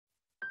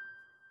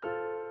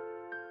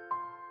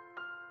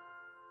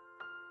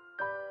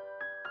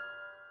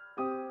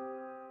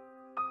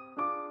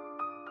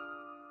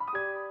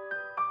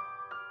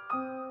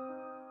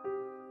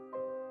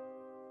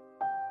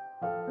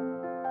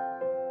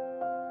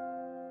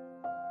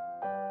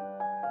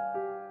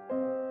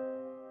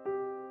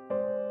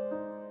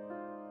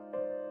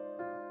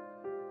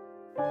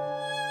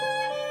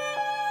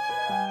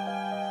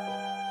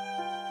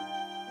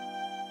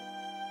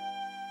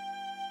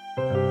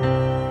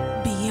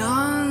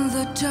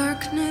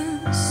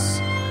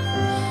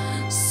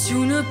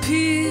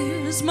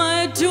appears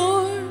my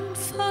adorned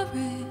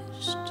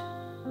forest,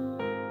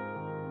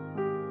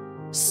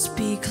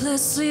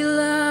 speaklessly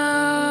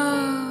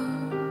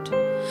loud,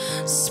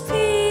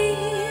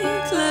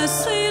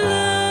 speaklessly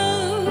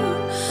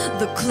loud.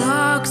 The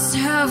clocks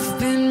have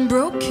been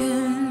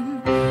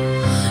broken,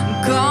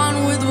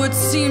 gone with what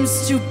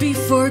seems to be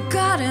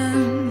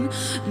forgotten,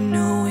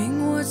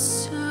 knowing what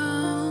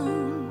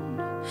sound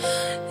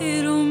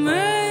it'll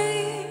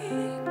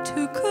make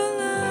to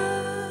collapse.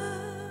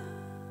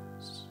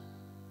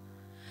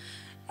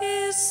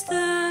 Is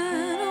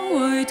that a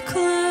white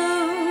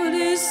cloud?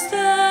 Is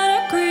that a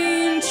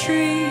green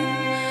tree?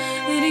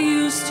 It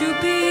used to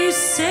be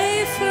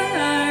safer,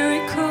 I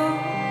recall.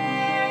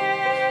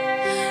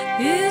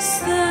 Is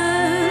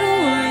that a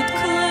white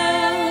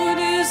cloud?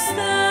 Is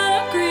that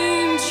a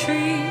green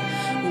tree?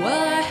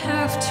 Well, I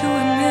have to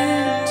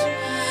admit,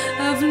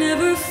 I've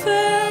never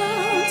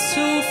felt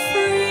so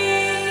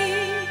free.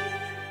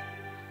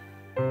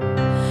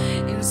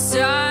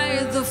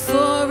 Inside the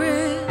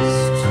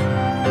forest,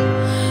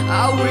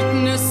 I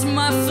witness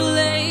my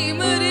flame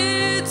at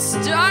its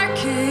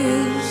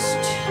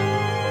darkest.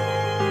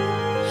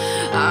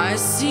 I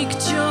seek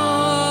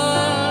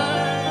joy,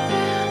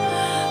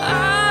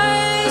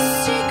 I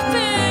seek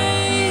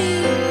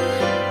pain.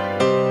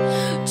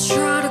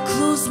 Try to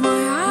close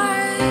my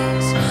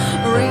eyes,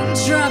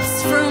 raindrops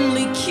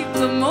firmly keep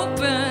them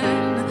open.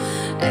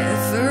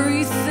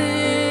 Everything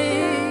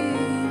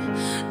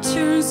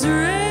turns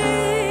red.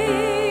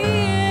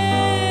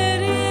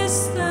 Is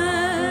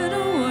that a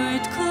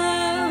white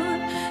cloud?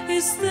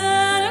 Is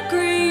that a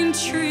green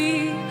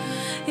tree?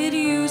 It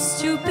used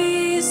to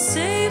be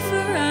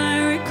safer, I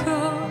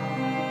recall.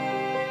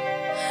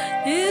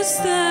 Is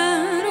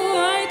that a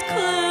white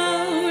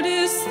cloud?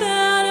 Is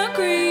that a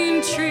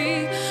green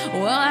tree?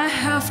 Well, I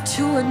have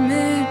to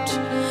admit,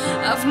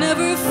 I've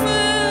never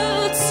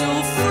felt so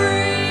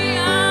free.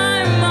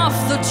 I'm off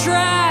the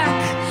track,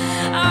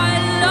 I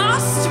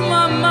lost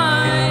my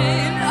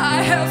mind. I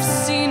have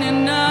seen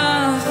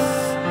enough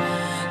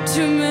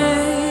to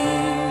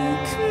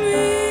make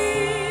me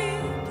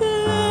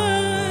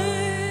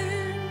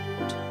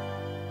blind.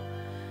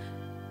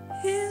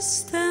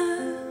 Is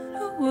that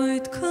a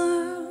white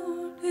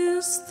cloud?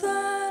 Is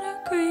that a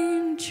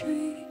green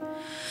tree?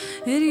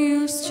 It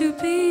used to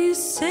be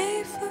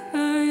safer,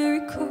 I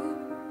recall.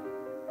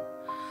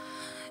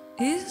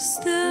 Is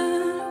that a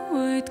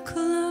white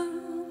cloud?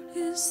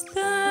 Is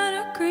that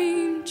a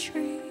green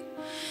tree?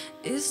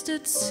 Is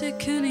that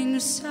sickening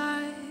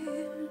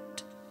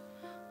sight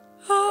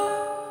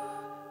all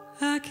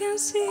I can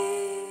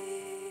see?